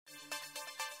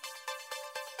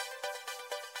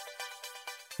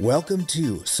Welcome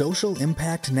to Social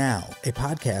Impact Now, a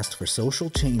podcast for social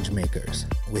change makers,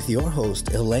 with your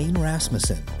host, Elaine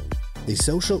Rasmussen. The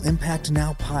Social Impact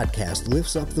Now podcast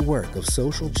lifts up the work of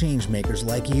social change makers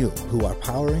like you who are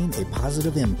powering a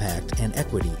positive impact and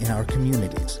equity in our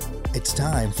communities. It's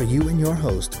time for you and your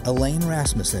host, Elaine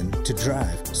Rasmussen, to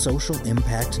drive social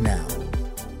impact now.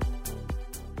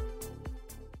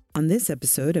 On this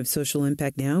episode of Social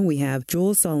Impact Now, we have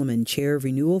Joel Solomon, Chair of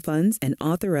Renewal Funds and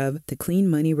author of The Clean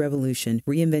Money Revolution,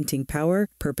 Reinventing Power,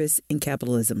 Purpose, and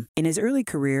Capitalism. In his early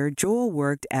career, Joel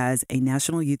worked as a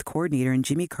national youth coordinator in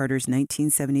Jimmy Carter's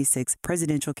 1976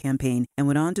 presidential campaign and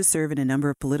went on to serve in a number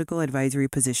of political advisory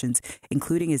positions,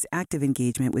 including his active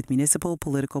engagement with municipal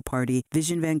political party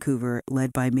Vision Vancouver,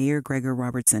 led by Mayor Gregor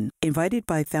Robertson. Invited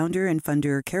by founder and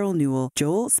funder Carol Newell,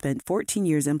 Joel spent 14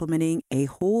 years implementing a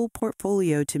whole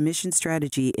portfolio to mission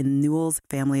strategy in Newell's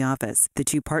family office. The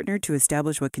two partnered to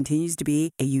establish what continues to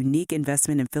be a unique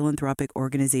investment and philanthropic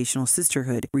organizational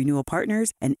sisterhood, Renewal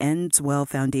Partners and Ends Well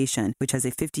Foundation, which has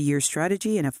a 50-year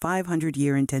strategy and a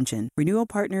 500-year intention. Renewal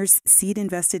Partners seed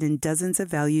invested in dozens of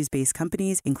values-based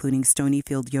companies, including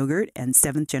Stonyfield Yogurt and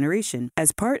Seventh Generation,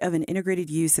 as part of an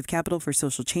integrated use of capital for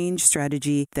social change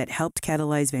strategy that helped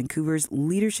catalyze Vancouver's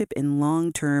leadership in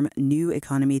long-term new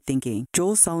economy thinking.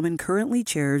 Joel Solomon currently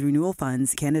chairs Renewal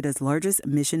Funds, Canada's largest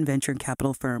mission venture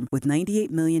capital firm, with $98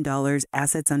 million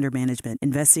assets under management,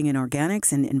 investing in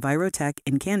organics and envirotech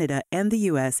in Canada and the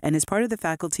U.S., and is part of the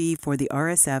faculty for the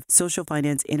RSF Social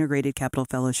Finance Integrated Capital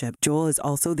Fellowship. Joel is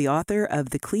also the author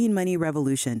of The Clean Money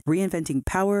Revolution, Reinventing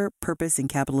Power, Purpose, and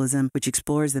Capitalism, which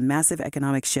explores the massive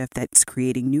economic shift that's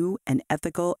creating new and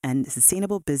ethical and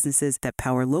sustainable businesses that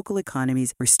power local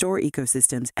economies, restore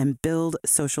ecosystems, and build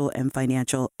social and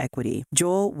financial equity.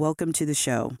 Joel, welcome to the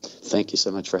show. Thank you so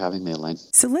much for having me, Elaine.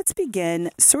 So let's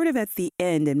begin sort of at the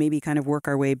end and maybe kind of work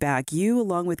our way back. You,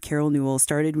 along with Carol Newell,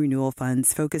 started Renewal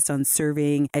Funds, focused on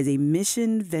serving as a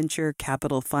mission venture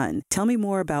capital fund. Tell me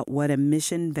more about what a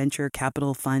mission venture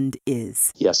capital fund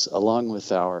is. Yes, along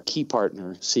with our key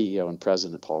partner, CEO and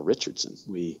President Paul Richardson,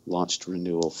 we launched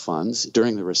Renewal Funds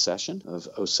during the recession of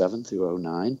 07 through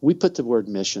 09. We put the word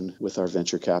mission with our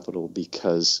venture capital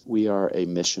because we are a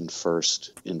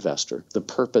mission-first investor. The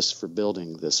purpose for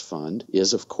building this fund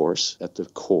is, of course, at the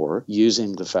core,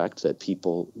 using the fact that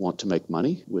people want to make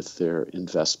money with their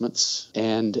investments.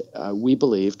 And we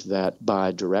believed that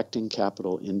by directing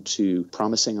capital into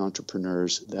promising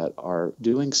entrepreneurs that are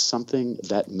doing something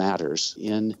that matters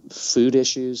in food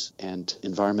issues and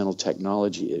environmental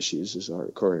technology issues as our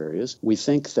core areas, we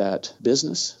think that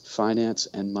business, finance,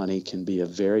 and money can be a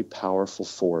very powerful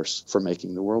force for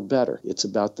making the world better. It's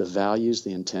about the values,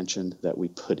 the intention that we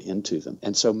put into them.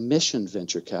 And so mission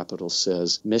venture capital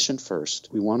says, mission first.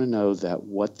 We want to know that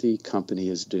what the company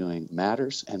is doing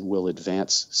matters and will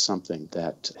advance something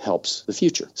that helps the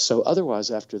future. So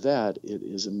otherwise, after that, it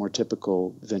is a more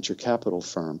typical venture capital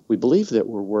firm. We believe that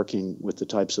we're working with the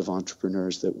types of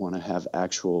entrepreneurs that want to have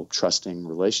actual trusting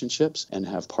relationships and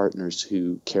have partners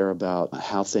who care about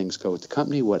how things go with the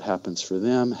company, what happens for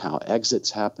them, how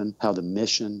exits happen, how the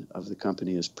mission of the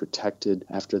company is protected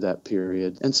after that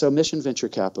period. And so mission venture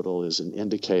capital is an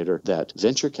indicator that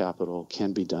venture capital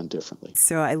can be done differently.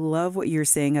 So I love what you're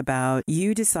saying about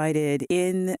you decided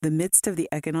in the midst of the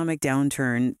economic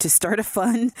downturn to start a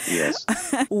fund. Yes.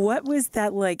 What was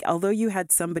that like? Although you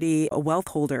had somebody, a wealth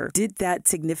holder, did that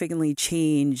significantly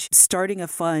change starting a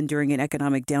fund during an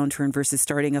economic downturn versus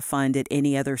starting a fund at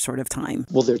any other sort of time?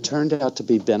 Well, there turned out to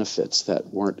be benefits that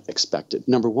weren't expected.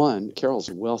 Number one, Carol's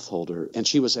a wealth holder, and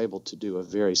she was able to do a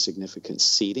very significant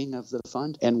seeding of the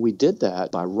fund. And we did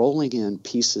that by rolling in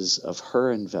pieces of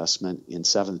her investment in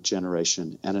Seventh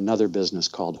Generation and another business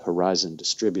called Horizon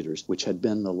Distributors, which had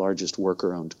been the largest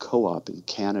worker-owned co-op in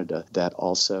Canada that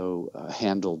also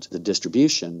handled the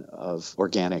distribution of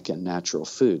organic and natural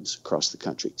foods across the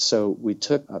country. So we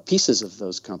took pieces of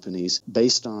those companies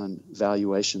based on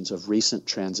valuations of recent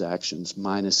transactions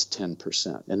minus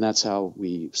 10%. And that's how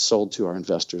we sold to our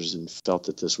investors and felt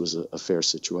that this was a fair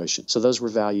situation. So those were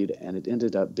valued, and it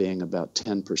ended up being about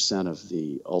 10% of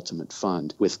the ultimate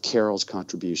fund, with Carol's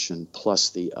contribution plus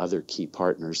the other key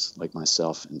partners like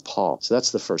myself and Paul. So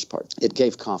that's the first part. It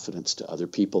gave confidence to other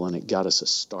people and it got us a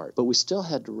start. But we still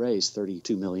had to raise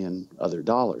 $32 million other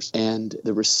dollars. And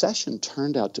the recession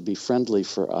turned out to be friendly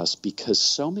for us because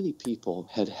so many people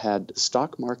had had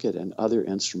stock market and other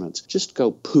instruments just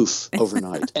go poof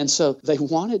overnight. And so they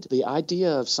wanted the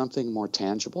idea of something more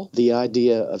tangible, the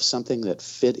idea of something that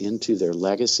fit into their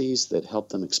legacies, that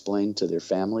helped them explain to their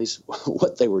families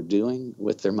what they were doing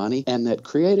with their money, and that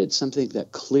created something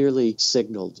that clearly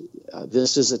signaled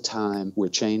this is a time where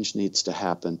change needs to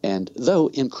happen. And though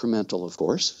incremental, of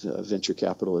course, venture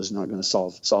capital is not going to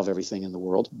solve everything in the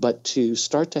world, but to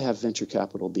start to have venture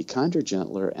capital be kinder,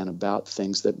 gentler, and about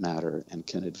things that matter and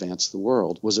can advance the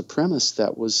world was a premise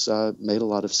that was made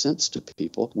a lot of sense to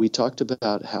people. We talked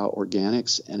about how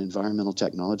organics and environmental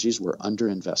technologies were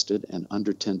underinvested and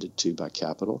undertended to by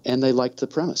capital, and they liked the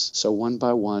premise. So one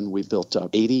by one, we built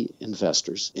up 80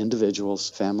 investors, individuals,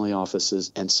 family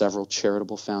offices, and several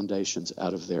charitable foundations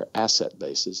out of their asset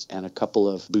bases, and a couple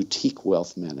of boutique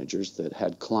wealth managers that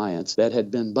had clients that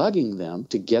had been bugging them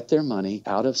to get their money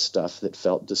out of stuff that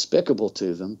felt despicable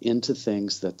to them into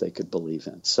things that they could believe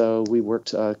in. So we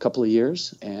worked a couple of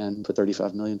years and put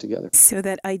 $35 million together. So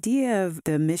that idea of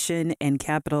the mission and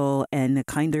capital and the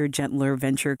kinder, gentler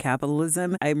venture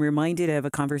capitalism, I'm reminded of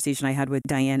a conversation I had with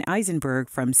Diane Eisenberg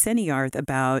from Seniarth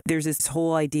about there's this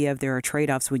whole idea of there are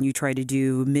trade-offs when you try to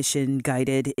do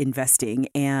mission-guided investing.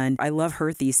 And I love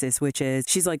her thesis, which is,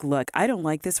 she's like, look, I don't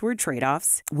like this word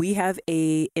trade-offs. We have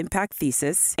a impact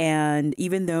thesis. And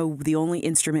even though the only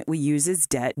instrument we use is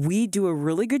debt, we do a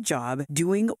really good job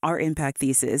doing our impact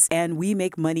thesis and we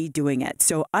make money doing it.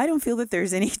 So I don't feel that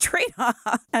there's any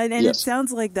trade-off. And yes. It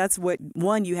sounds like that's what,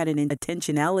 one, you had an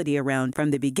intentionality around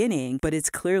from the beginning, but it's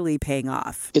clearly paying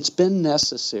off. It's been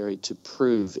necessary to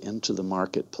prove into the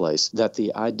marketplace that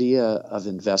the idea of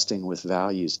investing with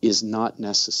values is not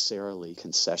necessarily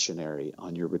concessionary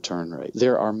on your return rate.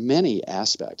 There are many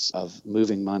aspects of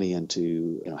moving money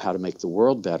into how to make the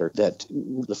world better that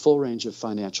the full range of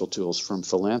financial tools, from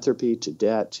philanthropy to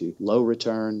debt to low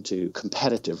return to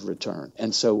competitive return.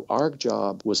 And so our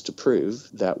job was to prove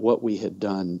that what we had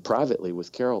done privately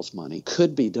with Carol's money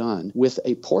could be done with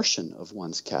a portion of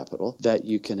one's capital that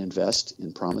you can invest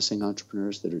in promising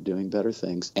entrepreneurs that are doing better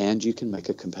things, and you can make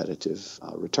a competitive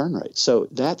return rate. So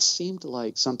that seemed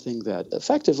like something that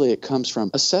effectively it comes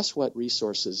from assess what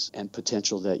resources and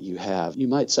potential that you have. You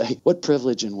might say, what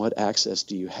privilege and what access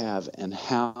do you have, and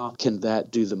how can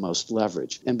that do the most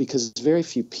leverage? And because very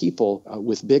few people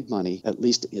with big money, at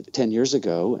least 10 years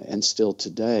ago and still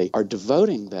today, are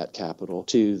devoting that capital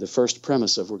to the first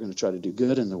premise of we're going to try to do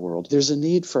good in the world, there's a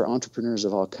need for entrepreneurs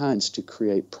of all kinds to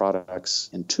create products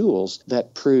and tools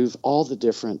that prove all the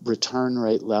different return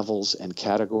rate levels and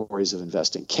categories of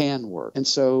investing can work. And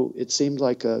so it seemed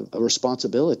like a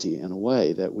responsibility in a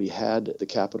way that we had the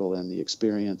capital and the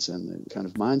experience and the kind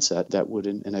of mindset that would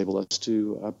enable us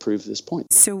to prove this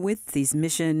point. So with these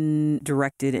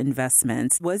mission-directed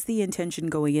investments, was the intention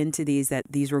going into these that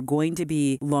these were going to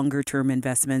be longer-term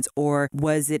investments, or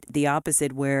was it the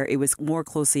opposite where it was more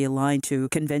closely aligned to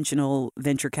conventional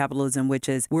venture capitalism, which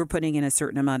is we're putting in a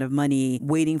certain amount of money,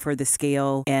 waiting for the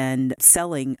scale and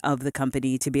selling of the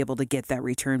company to be able to get that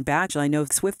return back? I know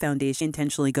Swift Foundation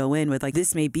intentionally go in with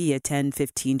this may be a 10,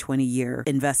 15, 20-year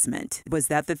investment. Was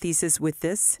that the thesis with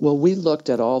this? Well, we looked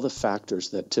at all the factors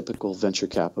that typical venture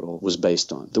capital was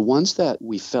based on. The ones that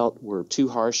we felt were too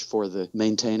harsh for the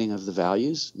maintaining of the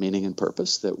values, meaning and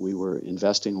purpose that we were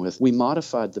investing with, we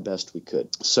modified the best we could.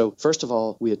 So first of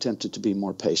all, we attempted to be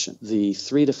more patient. The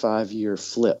 3 to 5 year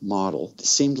flip model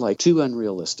seemed like too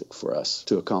unrealistic for us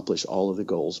to accomplish all of the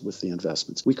goals with the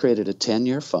investments. We created a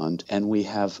 10-year fund, and we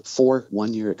have 4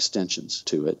 one-year extensions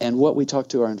to it. And what we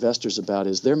talked to our investors about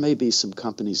is there may be some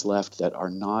companies left that are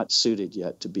not suited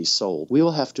yet to be sold. We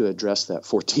will have to address that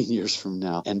 14 years from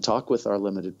now and talk with our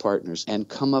limited partners and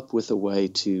come up with a way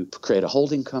to create a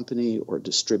holding company or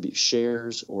distribute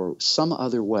shares or some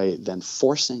other way than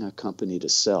forcing a company to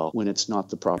sell when it's not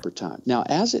the proper time. Now,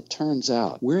 as it turns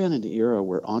out, we're in an era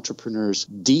where entrepreneurs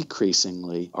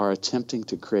decreasingly are attempting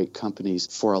to create companies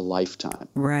for a lifetime.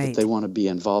 Right. That they want to be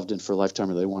involved in for a lifetime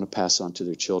or they want to pass on to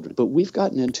their children. But we've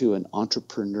gotten into an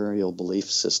entrepreneurial belief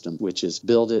system, which is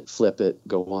build it, flip it,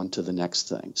 go on to the next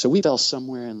thing. So we fell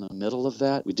somewhere in the middle of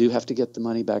that. We do have to get the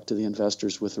money back to the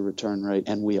investors with a return rate,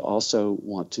 and we also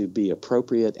want to be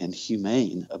appropriate and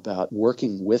humane about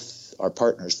working with our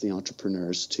partners, the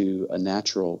entrepreneurs, to a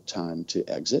natural time to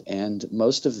exit. And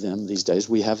most of them these days,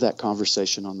 we have that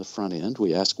conversation on the front end.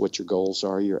 We ask what your goals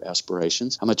are, your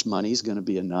aspirations, how much money is going to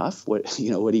be enough, what do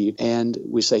you, and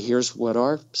we say, here's what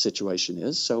our situation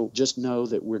is. So just know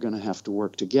that we're going to have to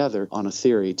work together on a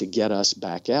theory to get us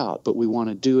back out. But we want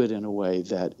to do it in a way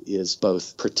that is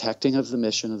both protecting of the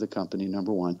mission of the company,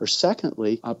 number one, or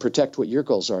secondly, protect what your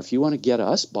goals are. If you want to get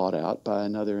us bought out by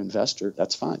another investor,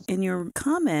 that's fine. In your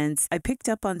comments, I picked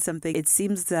up on something. It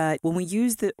seems that when we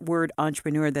use the word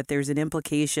entrepreneur, that there's an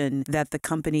implication that the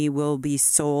company will be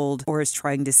sold or is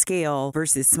trying to scale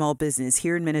versus small business.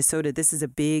 Here in Minnesota, this is a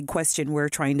big question we're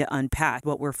trying to unpack.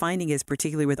 What we're finding is,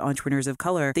 particularly with entrepreneurs of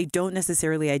color, they don't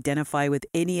necessarily identify with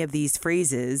any of these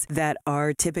phrases that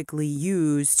are typically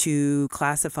used to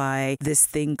classify this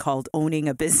thing called owning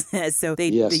a business. So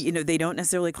they don't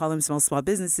necessarily call themselves small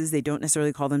businesses. They don't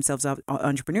necessarily call themselves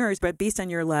entrepreneurs. But based on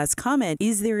your last comment,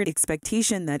 is there an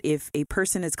expectation that if a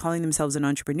person is calling themselves an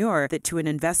entrepreneur, that to an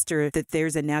investor, that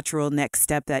there's a natural next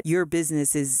step that your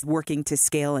business is working to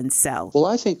scale and sell? Well,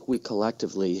 I think we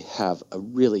collectively have a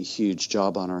really huge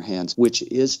job on our hands, which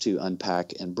is to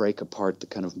unpack and break apart the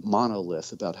kind of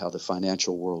monolith about how the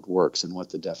financial world works and what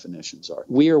the definitions are.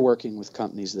 We are working with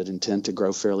companies that intend to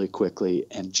grow fairly quickly,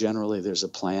 and generally there's a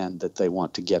plan that they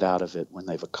want to get out of it when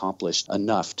they've accomplished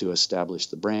enough to establish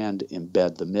the brand,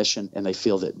 embed the mission, and they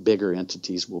feel that bigger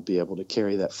entities will be able to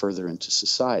carry that further into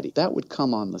society. That would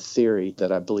come on the theory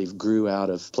that I believe grew out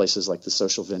of places like the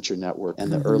Social Venture Network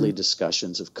and the early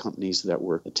discussions of companies that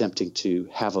were attempting to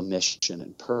have a mission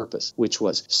and purpose, which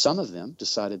was some of them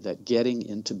decided that getting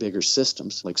into bigger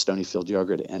systems like Stonyfield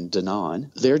Yogurt and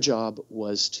Danone, their job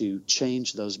was to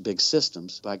change those big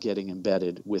systems by getting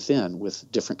embedded within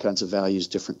with different kinds of values,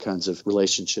 different kinds of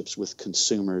relationships with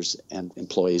consumers and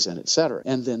employees and et cetera.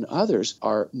 And then others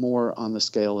are more on the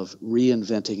scale of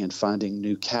reinventing and finding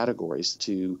new categories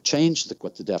to change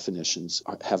what the definitions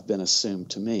have been assumed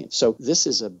to mean. So this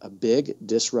is a big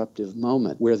disruptive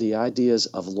moment where the ideas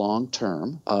of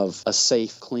long-term, of a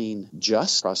safe, clean,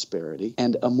 just prosperity,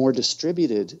 and a more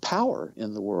distributed power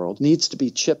in the world needs to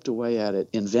be chipped away at it,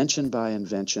 invention by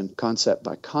invention, concept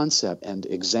by concept, and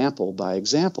example by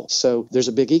example. So there's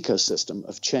a big ecosystem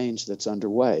of change that's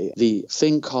underway. The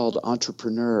thing called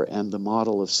entrepreneur and the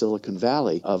model of Silicon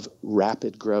Valley of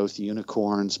rapid growth,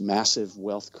 unicorns, massive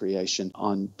wealth creation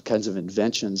on kinds of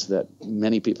inventions that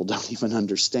many people don't even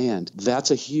understand.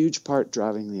 That's a huge part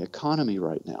driving the economy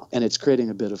right now. And it's creating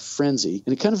a bit of frenzy.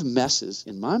 And it kind of messes,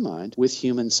 in my mind, with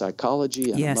human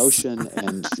psychology and emotion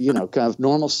and, kind of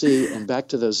normalcy. And back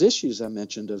to those issues I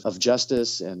mentioned of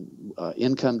justice and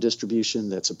income distribution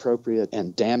that's appropriate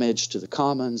and damage to the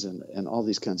commons and all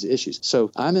these kinds of issues.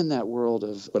 So I'm in that world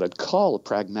of what I'd call a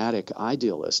pragmatic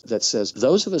idealist that says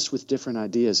those of us with different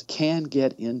ideas can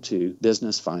get into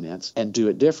business finance and do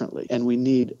it differently. And we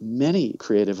need many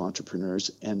creative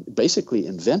entrepreneurs and basically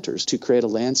inventors to create a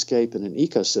landscape and an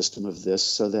ecosystem of this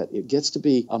so that it gets to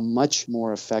be a much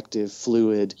more effective,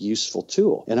 fluid, useful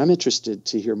tool. And I'm interested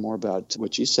to hear more about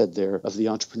what you said there of the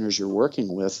entrepreneurs you're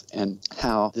working with and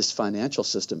how this financial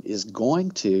system is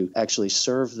going to actually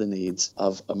serve the needs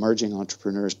of emerging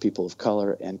entrepreneurs, people of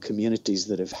color, and communities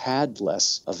that have had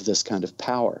less of this kind of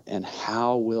power. And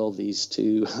how will these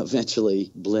two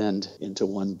eventually blend into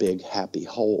one big happy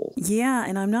whole? Yeah,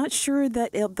 and I'm not sure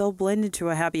that they'll blend into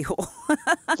a happy whole.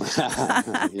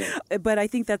 Yeah. But I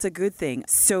think that's a good thing.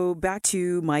 So back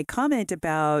to my comment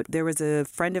about there was a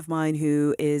friend of mine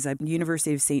who is at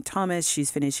University of St. Thomas.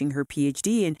 She's finishing her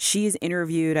PhD, and she has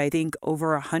interviewed, I think,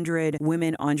 over 100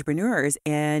 women entrepreneurs.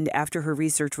 And after her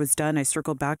research was done, I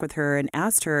circled back with her and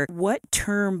asked her what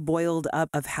term boiled up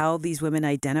of how these women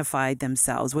identified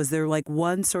themselves. Was there like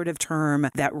one sort of term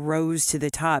that rose to the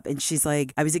top? And she's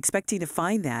like, I was expecting to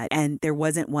find that, and there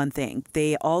wasn't one thing.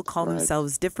 They all call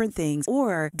themselves different things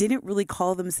or didn't really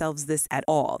call themselves this at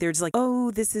all. They're just like,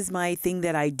 oh, this is my thing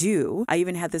that I do. I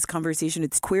even had this conversation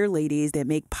with queer ladies that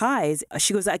make pies.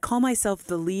 She goes, I call myself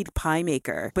the lead pie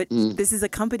maker, but this is a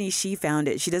company she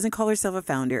founded. She doesn't call herself a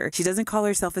founder. She doesn't call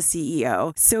herself a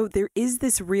CEO. So there is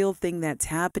this real thing that's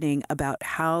happening about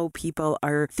how people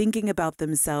are thinking about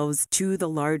themselves to the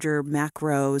larger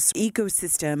macro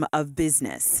ecosystem of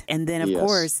business. And then, of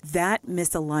course, that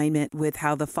misalignment with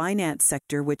how the finance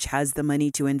sector, which has the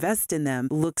money to invest in them,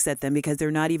 looks at them because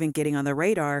they're not even getting on the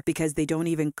radar because they don't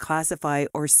even classify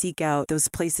or seek out those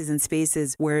places and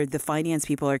spaces where the finance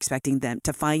people are expecting them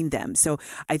to find them. So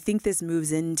I think this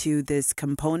moves into this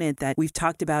component that we've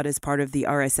talked about as part of the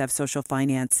RSF Social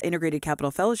Finance Integrated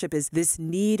Capital Fellowship is this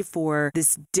need for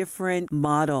this different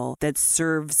model that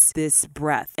serves this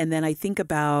breadth. And then I think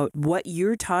about what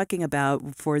you're talking about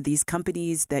for these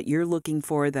companies that you're looking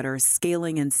for that are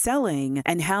scaling and selling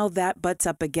and how that butts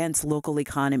up against local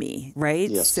economy, right?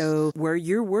 Yes. So where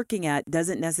you're working at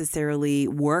doesn't necessarily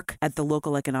work at the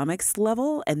local economics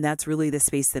level. And that's really the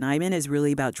space that I'm in, is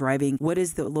really about driving what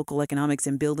is the local economics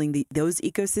and building those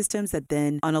ecosystems that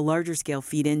then on a larger scale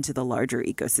feed into the larger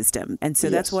ecosystem. And so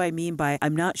that's what I mean by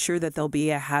I'm not sure that there'll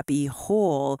be a happy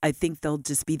whole. I think there'll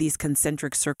just be these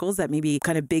concentric circles that maybe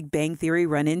kind of Big Bang Theory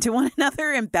run into one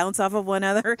another and bounce off of one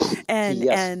another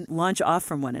and launch off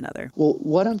from one another. Well,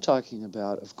 what I'm talking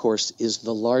about, of course, is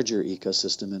the larger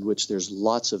ecosystem in which there's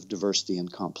lots of diversity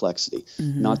and complexity.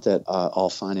 Not that all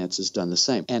finance is done the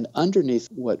same. And underneath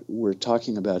what we're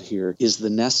talking about here is the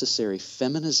necessary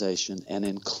feminization and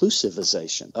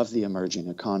inclusivization of the emerging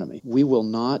economy. We will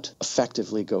not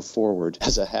effectively go forward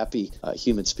as a happy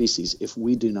human species if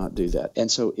we do not do that.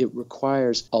 And so it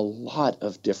requires a lot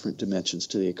of different dimensions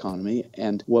to the economy.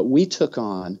 And what we took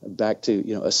on, back to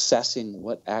assessing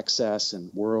what access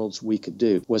and worlds we could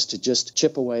do, was to just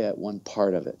chip away at one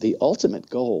part of it. The ultimate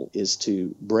goal is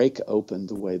to break open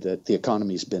the way that the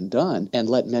economy's been done and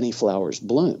let many flowers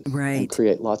bloom and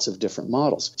create lots of different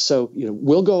models. So,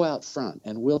 we'll go out front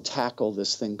and we'll tackle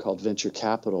this thing called venture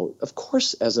capital, of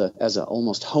course, as a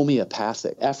almost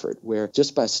homeopathic effort, where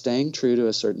just by staying true to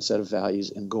a certain set of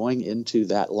values and going into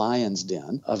that lion's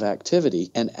den of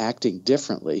activity and acting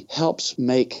differently helps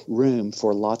make room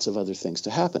for lots of other things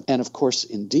to happen. And of course,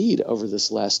 indeed, over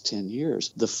this last 10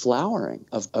 years, the flowering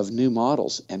of new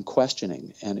models and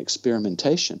questioning and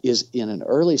experimentation is in an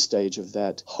early stage of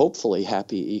that hopefully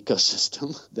happy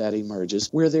ecosystem that emerges,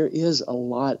 where there is a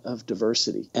lot of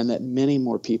diversity and that many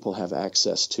more people have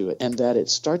access to it, and that it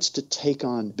starts to take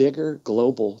on bigger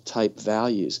global type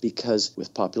values, because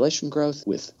with population growth,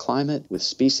 with climate, with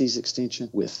species extinction,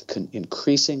 with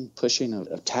increasing pushing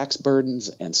of tax burdens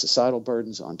and societal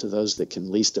burdens onto those that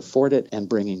can least afford it, and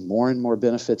bringing more and more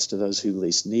benefits to those who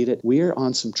least need it, we are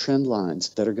on some trend lines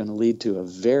that are going to lead to a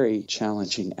very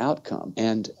challenging outcome.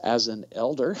 And as an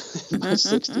elder in my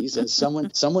 60s, and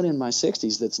someone in my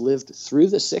 60s that's lived through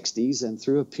the 60s and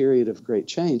through a period of great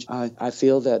change, I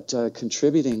feel that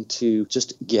contributing to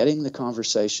just getting the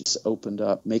conversations opened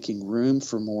up, making room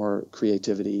for more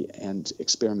creativity and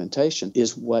experimentation,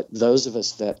 is what those of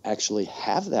us that actually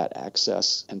have that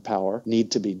access and power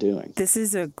need to be doing. This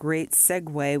is a great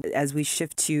segue as we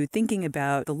shift to thinking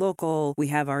about the local. We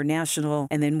have our national,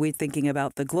 and then we're thinking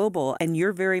about the global. And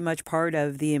you're very much part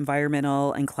of the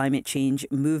environmental and climate change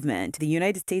movement. The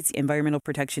United States Environmental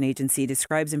Protection Agency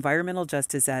describes environmental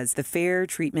justice as the fair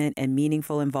treatment and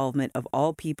meaningful involvement of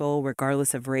all people,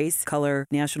 regardless of race, color,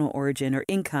 national origin, or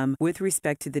income, with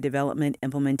respect to the development,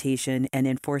 implementation, and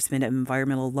enforcement of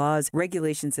environmental laws,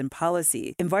 regulations, and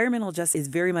policy. Environmental justice is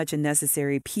very much a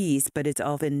necessary piece, but it's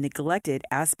often neglected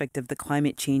aspect of the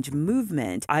climate change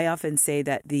movement. I often say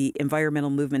that the environmental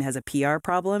movement has a PR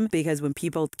problem, because when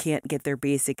people can't get their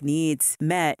basic needs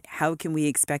met, how can we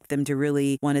expect them to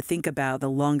really want to think about the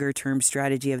longer term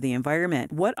strategy of the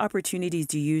environment? What opportunities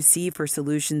do you see for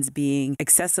solutions being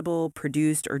accessible,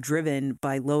 produced, or driven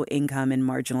by low income and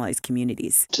marginalized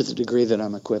communities? To the degree that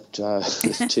I'm equipped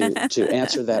to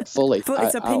answer that fully.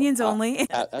 It's opinions only.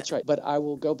 That's right. But I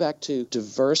will go back to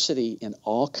diversity in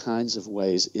all kinds of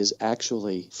ways is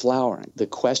actually flowering. The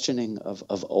questioning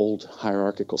of old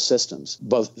hierarchical systems,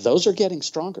 both those are getting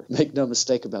stronger. Make no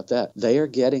mistake about that. They are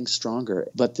getting stronger,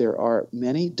 but there are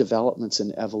many developments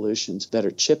and evolutions that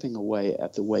are chipping away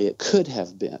at the way it could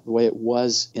have been, the way it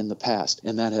was in the past.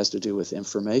 And that has to do with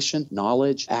information,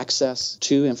 knowledge, access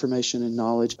to information and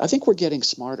knowledge. I think we're getting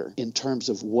smarter in terms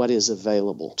of what is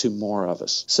available to more of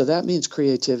us. So that means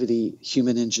creativity,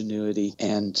 human ingenuity,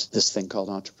 and this thing called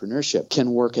entrepreneurship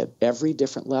can work at every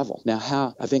different level.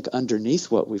 Now, I think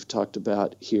underneath what we've talked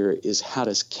about here is, how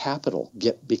does capital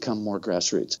become more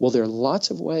grassroots? Well, there are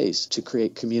lots of ways to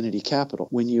create community capital.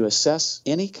 When you assess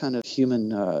any kind of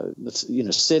human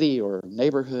city or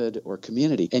neighborhood or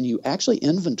community, and you actually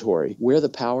inventory where the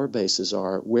power bases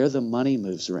are, where the money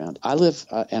moves around. I live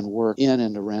and work in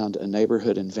and around a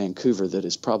neighborhood in Vancouver that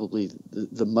is probably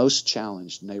the most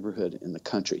challenged neighborhood in the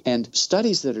country. And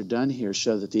studies that are done here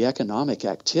show that the economic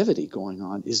activity going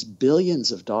on is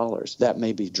billions of dollars. That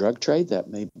may be drug trade, that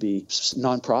may be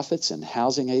nonprofits and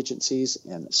housing agencies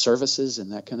and services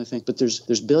and that kind of thing. But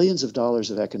there's billions of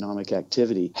dollars of economic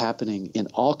activity happening in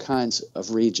all kinds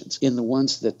of regions. In the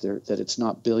ones that it's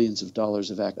not billions of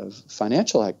dollars of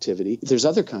financial activity, there's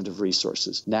other kinds of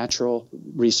resources, natural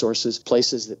resources,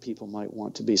 places that people might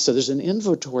want to be. So there's an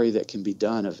inventory that can be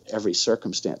done of every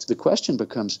circumstance. The question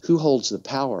becomes, who holds the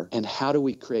power and how do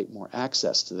we create more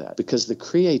access to that? Because the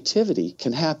creativity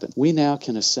can happen. We now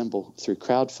can assemble through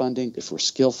crowdfunding. If we're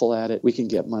skillful at it, we can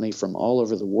get money from all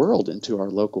over the world into our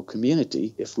local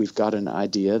community if we've got an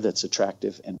idea that's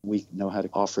attractive and we know how to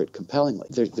offer it compellingly.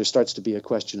 There starts to be a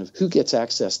question of who gets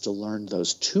access to learn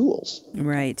those tools.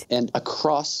 Right. And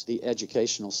across the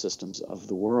educational systems of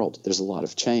the world, there's a lot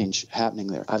of change happening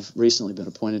there. I've recently been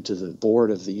appointed to the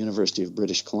board of the University of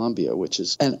British Columbia, which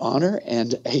is an honor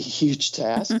and a huge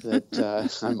task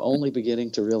that I'm only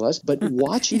beginning to realize. But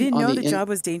watching, you didn't know the job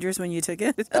was dangerous when you took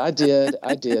it. I did,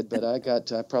 but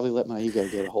I probably probably let my ego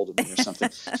get a hold of me or something.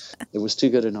 It was too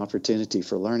good an opportunity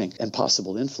for learning and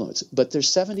possible influence. But there's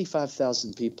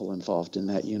 75,000 people involved in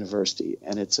that university,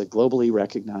 and it's a globally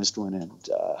recognized one and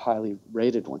highly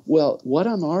rated one. Well, what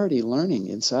I'm already learning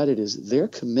inside it is their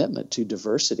commitment to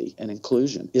diversity and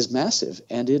inclusion is massive,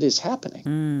 and it is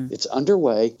happening. It's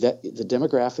underway. That the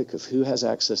demographic of who has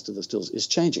access to those tools is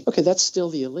changing. Okay, that's still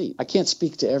the elite. I can't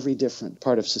speak to every different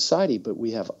part of society, but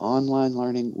we have online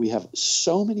learning. We have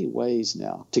so many ways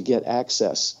now to get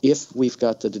access if we've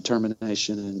got the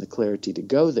determination and the clarity to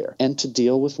go there and to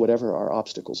deal with whatever our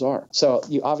obstacles are. So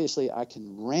obviously I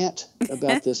can rant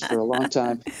about this for a long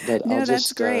time, but No, I'll that's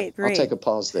just great. I'll take a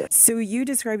pause there. So you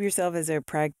describe yourself as a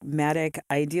pragmatic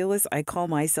idealist. I call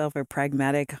myself a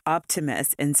pragmatic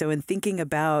optimist. And so in thinking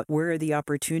about where are the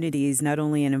opportunities, not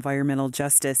only in environmental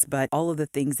justice, but all of the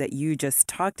things that you just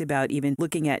talked about, even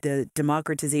looking at the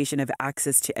democratization of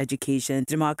access to education,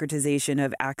 democratization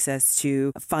of access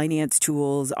to finance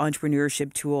tools,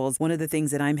 entrepreneurship tools. One of the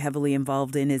things that I'm heavily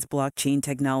involved in is blockchain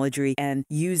technology and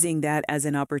using that as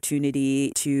an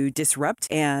opportunity to disrupt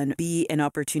and be an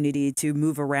opportunity to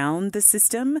move around the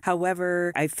system.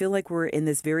 However, I feel like we're in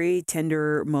this very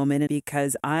tender moment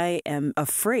because I am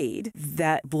afraid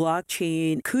that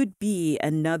blockchain could be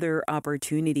another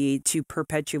opportunity to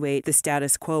perpetuate the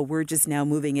status quo. We're just now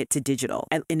moving it to digital.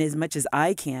 And as much as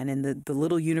I can, in the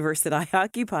little universe that I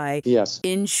occupy,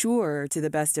 ensure to the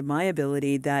best of my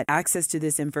ability that access to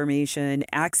this information,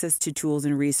 access to tools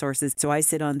and resources. So I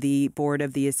sit on the board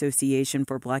of the Association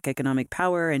for Black Economic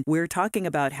Power, and we're talking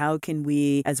about how can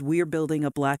we, as we're building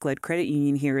a Black-led credit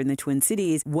union here in the Twin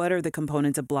Cities, what are the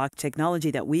components of block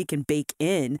technology that we can bake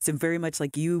in? So very much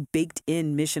like you baked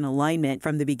in mission alignment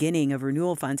from the beginning of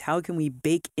renewal funds, how can we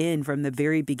bake in from the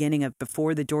very beginning of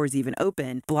before the doors even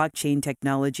open, blockchain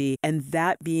technology, and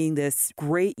that being this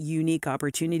great, unique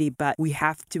opportunity, but we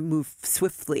have to move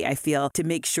swiftly, I feel, to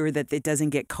make sure that it doesn't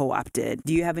get co-opted.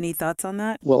 Do you have any thoughts on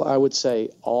that? Well, I would say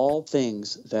all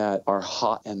things that are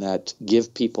hot and that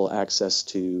give people access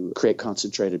to create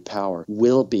concentrated power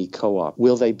will be co-opted.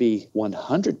 Will they be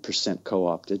 100%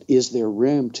 co-opted? Is there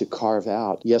room to carve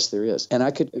out? Yes, there is. And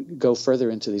I could go further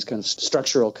into these kind of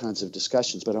structural kinds of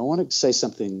discussions, but I want to say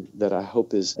something that I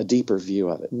hope is a deeper view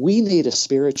of it. We need a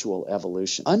spiritual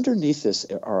evolution. Underneath this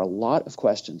are a lot of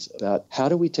questions about how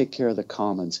do we take care of the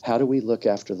commons? How do we look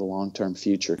after the long-term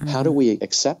future? How do we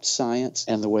accept science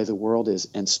and the way the world is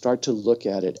and start to look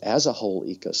at it as a whole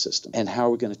ecosystem? And how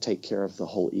are we going to take care of the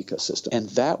whole ecosystem? And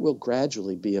that will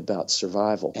gradually be about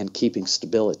survival and keeping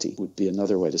stability would be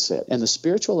another way to say it. And the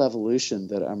spiritual evolution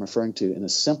that I'm referring to in a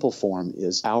simple form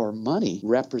is our money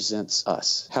represents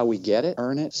us. How we get it,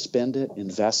 earn it, spend it,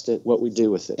 invest it, what we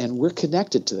do with it. And we're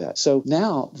connected to that. So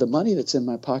now the money that's in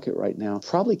my pocket right now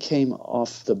probably came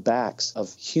off the backs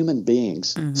of human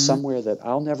beings somewhere that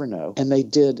I'll never know. And they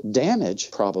did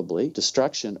damage, probably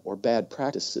destruction or bad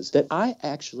practices that I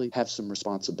actually have some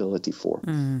responsibility for.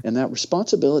 And that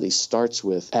responsibility starts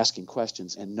with asking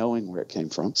questions and knowing where it came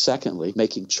from. Secondly,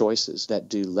 making choices that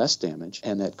do less damage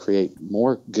and that create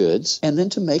more goods. And then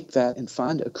to make that and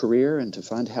find a career and to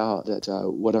find how that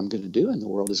what I'm going to do in the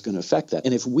world is going to affect that.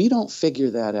 And if we don't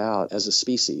figure that out as a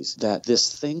species, that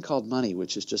this thing called money,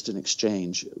 which is just an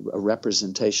exchange, a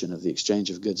representation of the exchange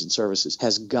of goods and services,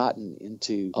 has gotten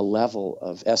into a level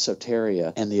of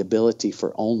esoteria and the ability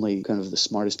for only kind of the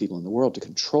smartest people in the world to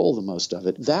control the most of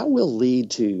it, that will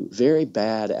lead to very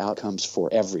bad outcomes for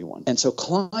everyone. And so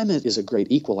climate is a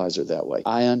great equalizer that way.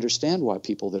 I understand why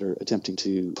people that are attempting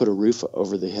to put a roof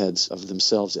over the heads of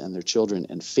themselves and their children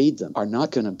and feed them are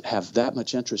not going to have that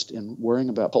much interest in worrying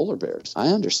about polar bears. I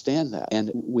understand that.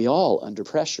 And we all, under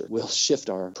pressure, will shift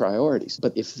our priorities.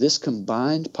 But if this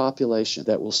combined population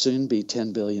that will soon be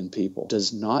 10 billion people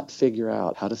does not figure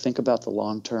out how to think about the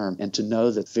long term and to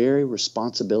know that very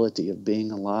responsibility of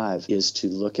being alive is to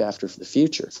look after the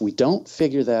future, if we don't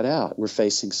figure that out, we're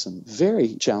facing some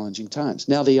very challenging times.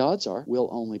 Now, the odds are we'll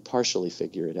only partially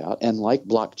figure it out. And like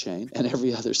blockchain and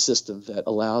every other system that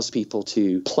allows people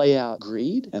to play out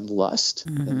greed and lust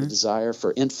and the desire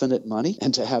for infinite money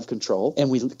and to have control, and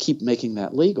we keep making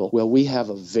that legal, well, we have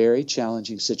a very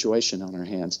challenging situation on our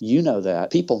hands. You know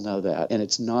that. People know that. And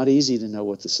it's not easy to know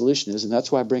what the solution is. And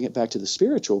that's why I bring it back to the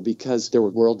spiritual, because there were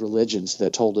world religions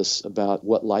that told us about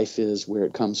what life is, where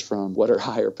it comes from, what are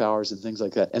higher powers and things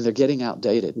like that. And they're getting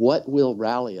outdated. What will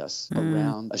rally us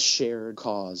around a shared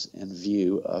cause and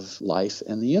view of life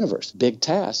and the universe? Big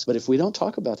task. But if we don't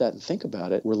talk about that and think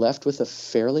about it, we're left with a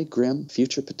fairly grim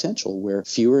future potential where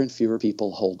fewer and fewer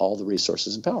people hold all the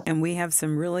resources and power. And we have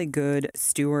some really good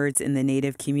stewards in the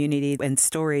Native community and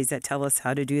stories that tell us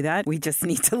how to do that. We just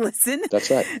need to listen. That's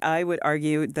right. I would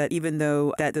argue that even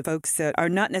though that that the folks that are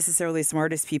not necessarily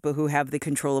smartest people who have the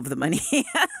control of the money.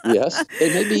 Yes,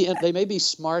 they may be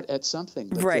smart at something,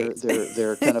 but right.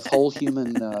 their kind of whole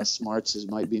human smarts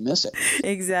might be missing.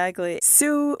 Exactly.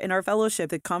 So in our fellowship,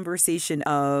 the conversation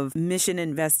of mission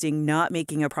investing not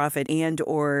making a profit and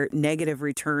or negative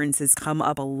returns has come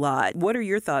up a lot. What are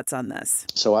your thoughts on this?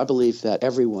 So I believe that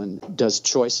everyone does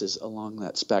choices along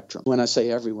that spectrum. When I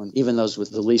say everyone, even those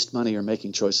with the least money are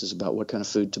making choices about what kind of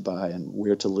food to buy and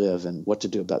where to live and what to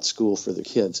do about school for their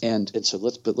kids. And so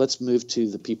let's move to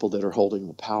the people that are holding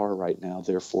the power right now,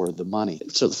 therefore the money.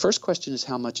 So the first question is,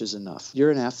 how much is enough?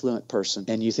 You're an affluent person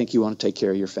and you think you want to take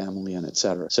care of your family and et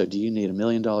cetera. So do you need $1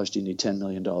 million? Do you need $10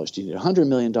 million? Do you need $100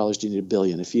 million? Do you need $1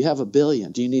 billion? If you have $1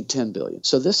 billion, do you need $10 billion?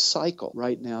 So this cycle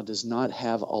right now does not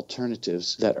have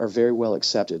alternatives that are very well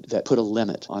accepted that put a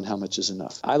limit on how much is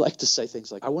enough. I like to say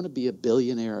things like, I want to be a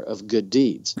billionaire of good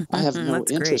deeds. I have no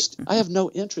interest. I have no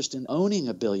interest in owning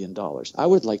 $1 billion. I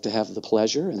would like to have the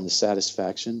pleasure and the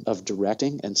satisfaction of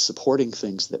directing and supporting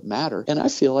things that matter. And I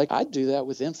feel like I'd do that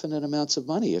with infinite amounts of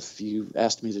money if you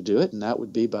asked me to do it. And that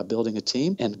would be by building a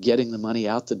team and getting the money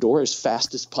out the door as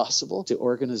fast as possible to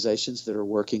organizations that are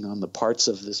working on the parts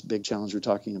of this big challenge we're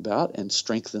talking about and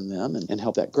strengthen them and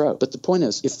help that grow. But the point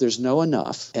is, if there's no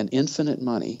enough and infinite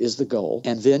money is the goal,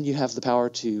 and then you have the power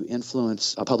to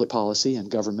influence public policy and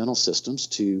governmental systems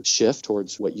to shift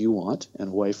towards what you want and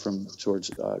away from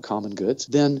towards common goods,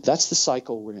 then that's the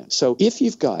cycle we're in. So if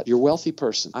you've got your wealthy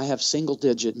person, I have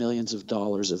single-digit millions of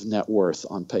dollars of net worth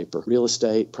on paper, real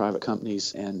estate, private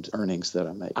companies, and earnings that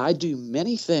I make. I do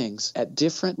many things at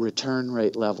different return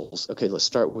rate levels. Okay, let's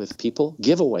start with people.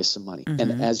 Give away some money.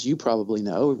 And as you probably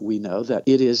know, we know that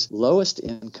it is lowest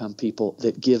income people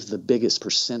that give the biggest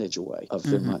percentage away of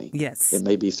their money. Yes. It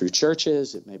may be through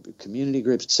churches, it may be community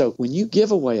groups. So when you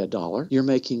give away $1, you're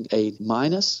making a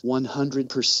minus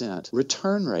 100%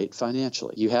 return rate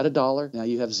financially. You had $1, now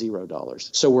you have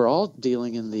 $0. So we're all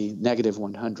dealing in the negative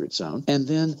 100 zone. And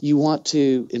then you want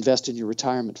to invest in your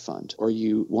retirement fund, or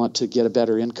you want to get a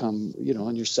better income,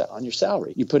 on your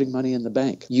salary. You're putting money in the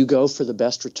bank. You go for the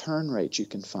best return rate you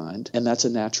can find, and that's a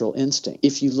natural instinct.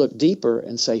 If you look deeper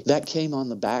and say, that came on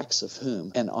the backs of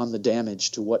whom and on the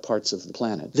damage to what parts of the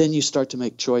planet, then you start to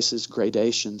make choices,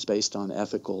 gradations based on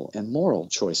ethical and moral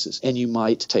choices. And you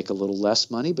might take a little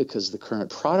less money because the current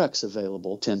products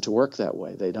available tend to work that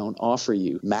way. They don't offer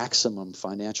you maximum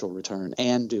financial return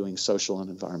and doing social and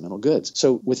environmental goods.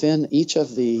 So within each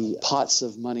of the pots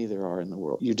of money there are in the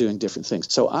world, you're doing different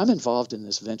things. So I'm involved in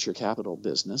this venture capital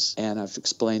business, and I've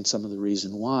explained some of the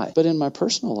reason why. But in my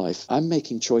personal life, I'm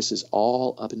making choices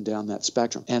all up and down that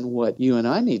spectrum. And what you and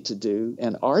I need to do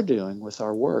and are doing with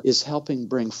our work is helping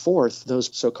bring forth those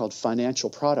so-called financial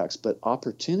products, but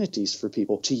opportunities for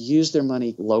people to use their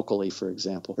money locally, for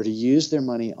example, or to use their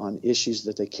money on issues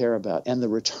that they care about. And the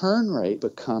return rate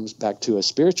becomes, back to a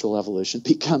spiritual evolution,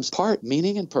 becomes part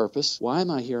meaning and purpose. Why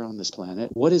am I here on this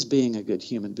planet? What is being a good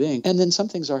human being? And then some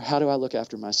things are, how do I look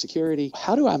after my security?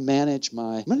 How do I manage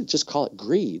I'm going to just call it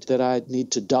greed, that I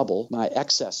need to double my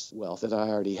excess wealth that I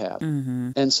already have.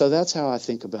 And so that's how I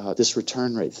think about this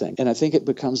return rate thing. And I think it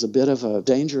becomes a bit of a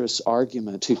dangerous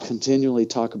argument to continually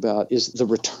talk about, is the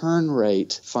return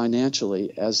rate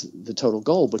financially as the total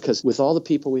goal? Because with all the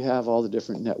people we have, all the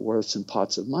different net worths and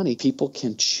pots of money, people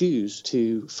can choose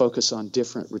to focus on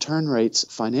different return rates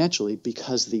financially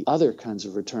because the other kinds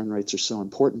of return rates are so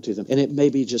important to them. And it may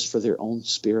be just for their own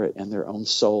spirit and their own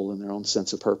soul and their own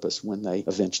sense of purpose when they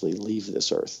eventually leave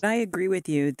this earth. I agree with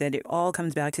you that it all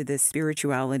comes back to this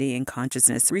spirituality and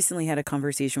consciousness. Recently had a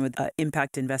conversation with an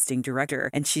impact investing director,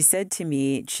 and she said to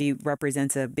me, she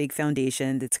represents a big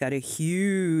foundation that's got a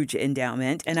huge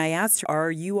endowment. And I asked her,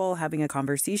 are you all having a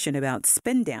conversation about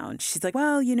spend down? She's like,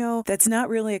 well, that's not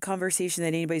really a conversation that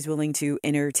anybody's willing to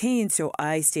entertain. So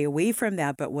I stay away from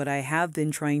that. But what I have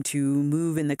been trying to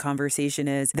move in the conversation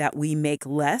is that we make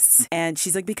less. And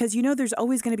she's like, because there's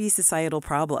always going to be societal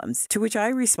problems. To which I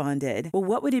responded, well,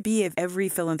 what would it be if every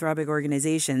philanthropic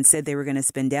organization said they were going to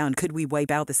spend down? Could we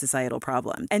wipe out the societal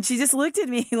problem? And she just looked at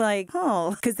me like,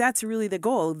 oh, because that's really the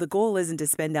goal. The goal isn't to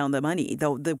spend down the money.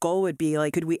 The goal would be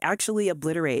like, could we actually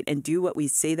obliterate and do what we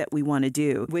say that we want to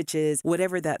do, which is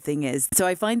whatever that thing is. So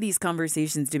I find these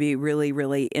conversations to be really,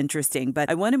 really interesting. But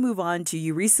I want to move on to,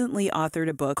 you recently authored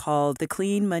a book called The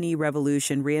Clean Money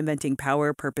Revolution, Reinventing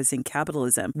Power, Purpose, and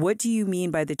Capitalism. What do you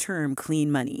mean by the term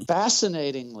clean money?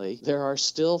 Fascinatingly, there are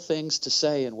still things to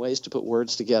say and ways to put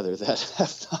words together that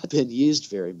have not been used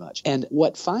very much. And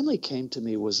what finally came to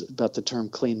me was about the term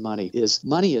clean money is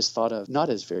thought of not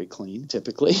as very clean,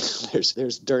 typically.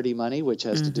 There's dirty money, which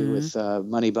has to do with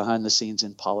money behind the scenes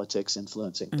in politics,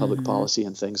 influencing public policy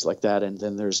and things like that. And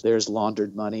then there's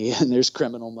laundered money and there's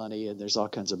criminal money and there's all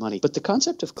kinds of money. But the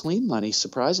concept of clean money,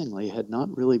 surprisingly, had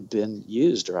not really been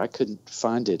used, or I couldn't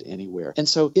find it anywhere. And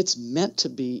so it's meant to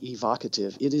be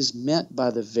evocative. It is meant by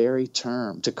the very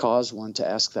term to cause one to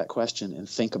ask that question and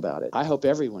think about it. I hope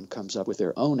everyone comes up with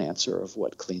their own answer of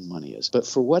what clean money is. But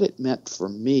for what it meant for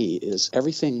me is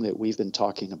everything that we've been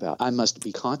talking about. I must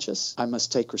be conscious. I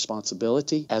must take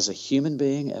responsibility as a human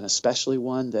being, and especially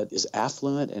one that is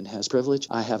affluent and has privilege.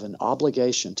 I have an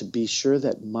obligation to be sure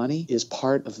that money is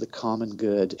part of the common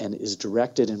good and is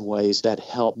directed in ways that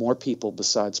help more people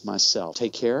besides myself.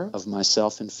 Take care of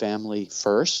myself and family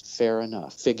first. Fair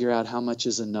enough. Figure out how much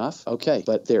is enough. Okay.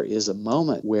 But there is a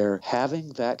moment where having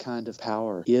that kind of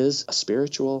power is a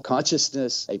spiritual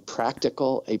consciousness, a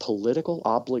practical, a political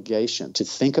obligation to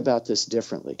think about this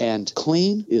differently. And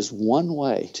clean is one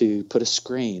way to put a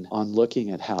screen on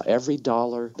looking at how every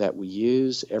dollar that we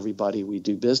use, everybody we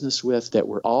do business with, that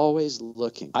we're always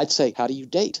looking. I'd say, how do you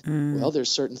date? Well, there's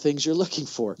certain things you're looking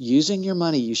for. Using your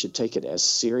money, you should take it as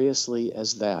seriously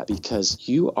as that, because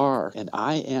you are and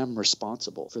I am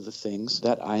responsible for the things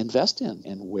that I invest in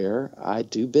and where I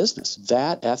do business.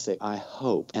 That ethic, I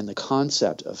hope, and the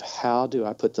concept of how do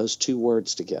I put those two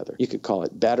words together. You could call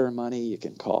it better money. You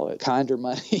can call it kinder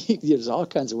money. There's all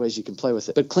kinds of ways you can play with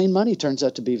it. But clean money turns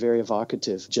out to be very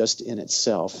evocative just in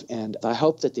itself. And I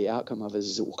hope that the outcome of it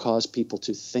is it will cause people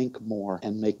to think more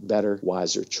and make better,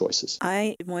 wiser choices.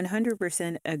 I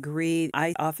 100% agree.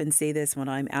 I often say this when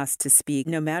I'm asked to speak.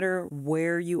 No matter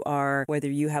where you are, whether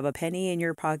you have a penny in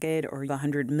your pocket or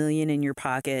 100 million in your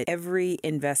pocket, every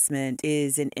investment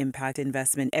is an impact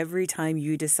investment. Every time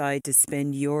you decide to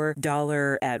spend your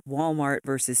dollar at Walmart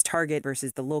versus Target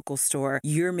versus the local store,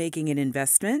 you're making an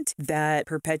investment that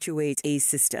perpetuates a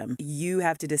system. You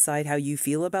have to decide how you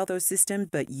feel about those systems,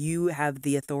 but you have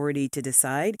the authority to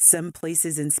decide. Some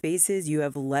places and spaces you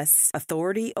have less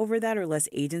authority over that or less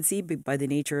agency by the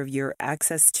nature of your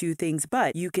access to things,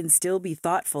 but you can still be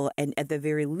thoughtful and at the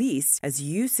very least, as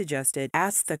you suggested,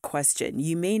 ask the question.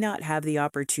 You may not have the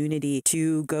opportunity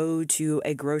to go to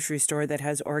a grocery store that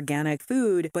has organic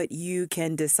food, but you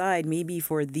can decide maybe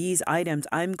for these items,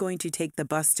 I'm going to take the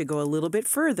bus to go a little bit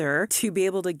further to be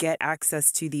able to get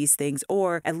access to these things,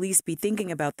 or at least be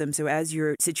thinking about them. So as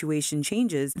your situation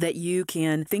changes, that you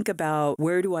can think about,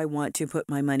 where do I want to put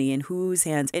my money, in whose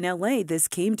hands? In LA, this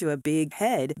came to a big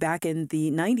head back in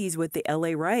the 90s with the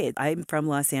LA riot. I'm from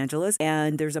Los Angeles,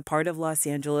 and there's a part of Los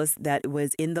Angeles that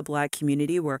was in the Black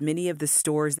community where many of the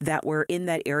stores that were in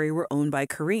that area were owned by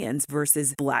Koreans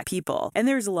versus Black people. And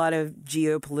there's a lot of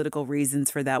geopolitical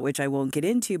reasons for that, which I won't get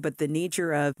into, but the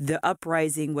nature of the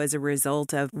uprising was a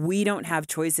result of, we don't have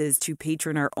choices to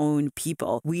patron our own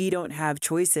people. We don't have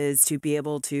choices to be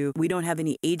able to, we don't have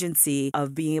any agency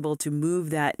of being able to move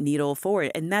that needle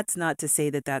forward. And that's not to say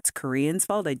that that's Koreans'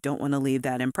 fault. I don't want to leave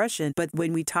that impression. But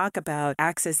when we talk about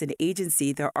access and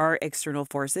agency, there are external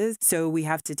forces. So we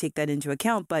have to take that into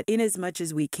account. But in as much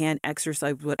as we can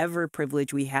exercise whatever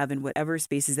privilege we have in whatever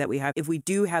spaces that we have, if we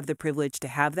do have the privilege to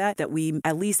have that, that we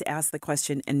at least ask the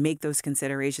question and make those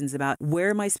considerations about, where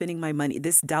am I spending my money?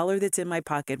 This dollar that's in my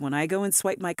pocket, when I go and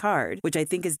swipe my card, which I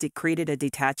think has created a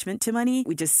detachment to money,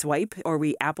 we just swipe, or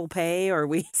we Apple Pay, or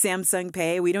we Samsung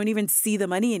Pay. We don't even see the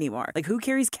money anymore. Like, who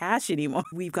carries cash anymore?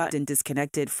 We've gotten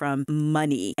disconnected from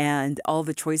money and all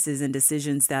the choices and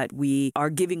decisions that we are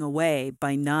giving away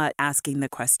by not asking the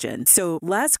question. So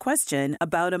last question,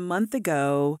 about a month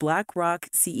ago, BlackRock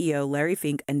CEO Larry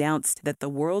Fink announced that the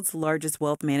world's largest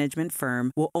wealth management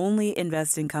firm will only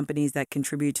invest in companies that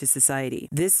contribute to society.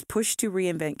 This push to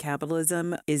reinvent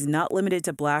capitalism is not limited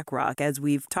to BlackRock, as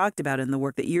we've talked about in the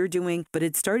work that you're doing, but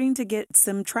it's starting to get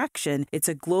some traction. It's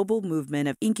a global movement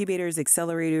of incubators,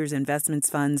 accelerators, investments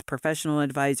funds, professional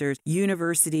advisors,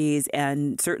 universities,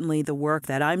 and certainly the work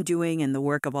that I'm doing and the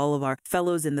work of all of our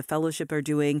fellows in the fellowship are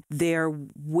doing. They're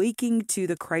waking to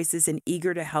the crisis and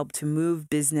eager to help to move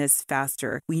business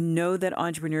faster. We know that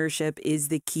entrepreneurship is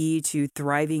the key to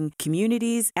thriving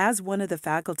communities. As one of the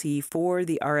faculty for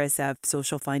the RSF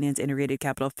Social Finance Integrated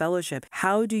Capital Fellowship,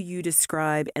 how do you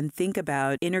describe and think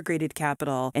about integrated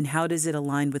capital, and how does it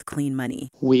align with clean money?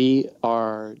 We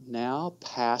are now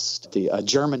past the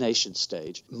germination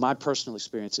stage. My personal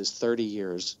experience is 30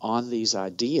 years on these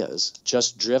ideas,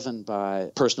 just driven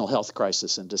by personal health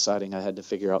crisis and deciding I had to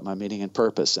figure out my meaning and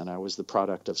purpose. And I was the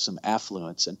product of some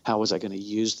affluence. And how was I going to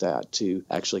use that to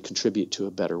actually contribute to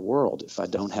a better world if I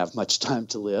don't have much time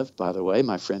to live? By the way,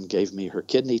 my friend gave me her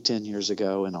kidney 10 years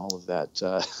ago, and all of that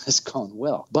has gone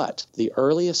well. But the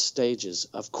earliest stages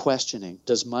of questioning,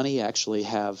 does money actually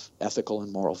have ethical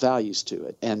and moral values to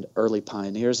it? And early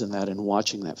pioneers in that, and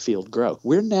watching that field grow.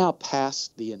 We're now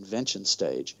past the invention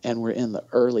stage, and we're in the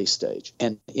early stage.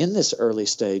 And in this early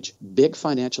stage, big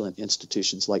financial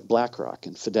institutions like BlackRock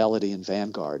and Fidelity and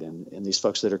Vanguard and these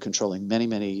folks that are controlling many,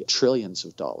 many trillions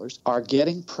of dollars are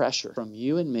getting pressure from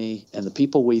you and me and the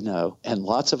people we know and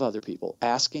lots of other people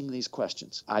asking these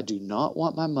questions. I do not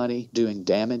want my money doing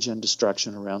damage and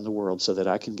destruction around the world so that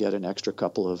I can get an extra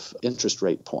couple of interest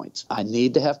rate points. I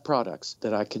need to have products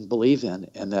that I can believe in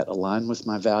and that align with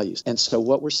my values. And so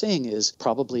what we're seeing is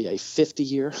probably a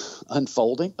 50-year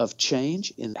unfolding of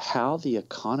change in how the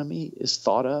economy is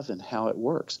thought of and how it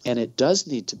works. And it does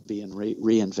need to be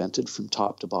reinvented from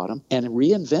top to bottom. And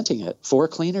reinventing it for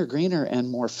cleaner, greener, and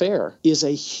more fair is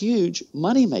a huge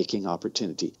money-making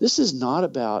opportunity. This is not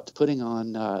about putting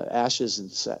on ashes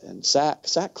and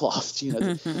sackcloth.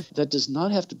 That does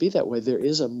not have to be that way. There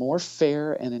is a more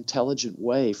fair and intelligent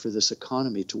way for this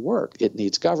economy to work. It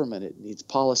needs government. It needs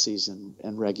policies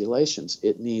and regulations.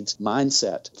 It needs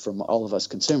mindset from all of us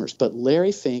consumers. But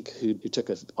Larry Fink, who took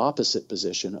an opposite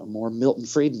position, a more Milton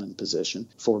Friedman position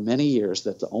for many years,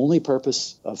 that the only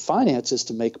purpose of finance is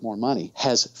to make more money,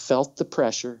 has felt the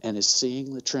pressure and is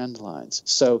seeing the trend lines.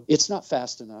 So it's not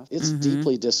fast enough. It's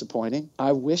deeply disappointing.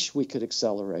 I wish we could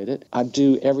accelerate it. I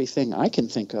do everything I can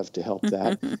think of to help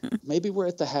that. Maybe we're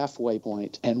at the halfway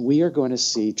point, and we are going to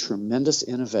see tremendous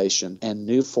innovation and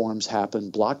new forms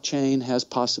happen. Blockchain has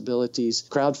possibilities.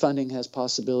 Crowdfunding has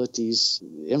possibilities.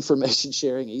 Information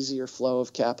sharing, easier flow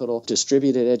of capital,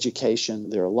 distributed education.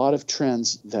 There are a lot of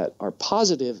trends that are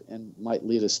positive and might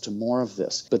lead us to more of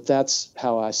this. But that's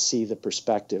how I see the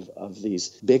perspective of these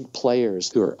big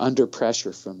players who are under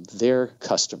pressure from their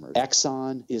customers.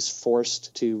 Exxon is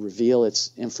forced to reveal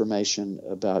its information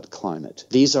about climate.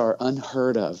 These are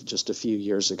unheard of just a few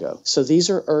years ago. So these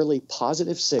are early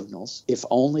positive signals. If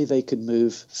only they could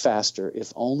move faster,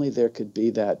 if only there could be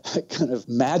that kind of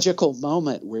magical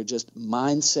moment where just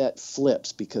mindset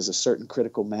flips because a certain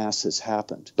critical mass has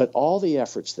happened. But all the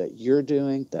efforts that you're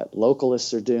doing, that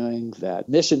localists are doing, that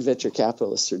mission venture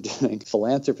capitalists are doing,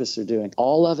 philanthropists are doing,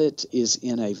 all of it is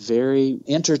in a very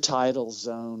intertidal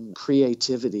zone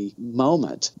creativity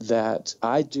moment that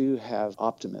I do have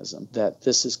optimism that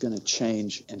this is going to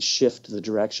change and shift the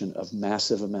direction of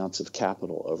massive amounts of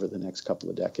capital over the next couple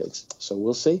of decades. So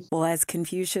we'll see. Well, as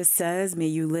Confucius says, may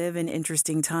you live in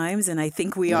interesting times, and I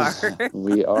think we are.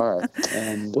 We are.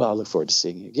 And well, I look forward to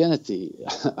seeing you again at the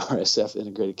RSF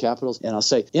Integrated Capitals. And I'll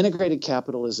say integrated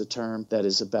capital is a term that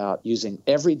is about using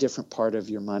every different part of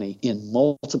your money in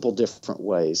multiple different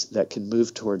ways that can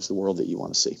move towards the world that you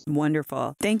want to see.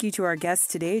 Wonderful. Thank you to our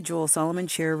guest today, Joel Solomon,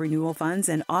 Chair of Renewal Funds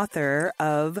and author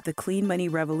of The Clean Money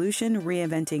Revolution,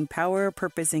 Reinventing Power,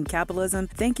 Purpose, and Capitalism.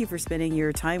 Thank you for spending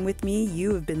your time with me.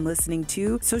 You have been listening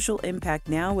to Social Impact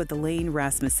Now with Elaine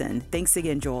Rasmussen. Thanks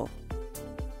again, Joel.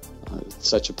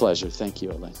 Such a pleasure. Thank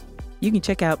you, Elaine. You can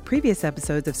check out previous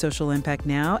episodes of Social Impact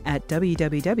Now at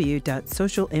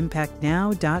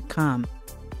www.socialimpactnow.com.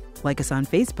 Like us on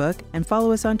Facebook and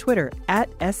follow us on Twitter at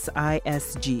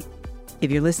SISG. If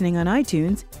you're listening on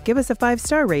iTunes, give us a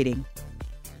 5-star rating.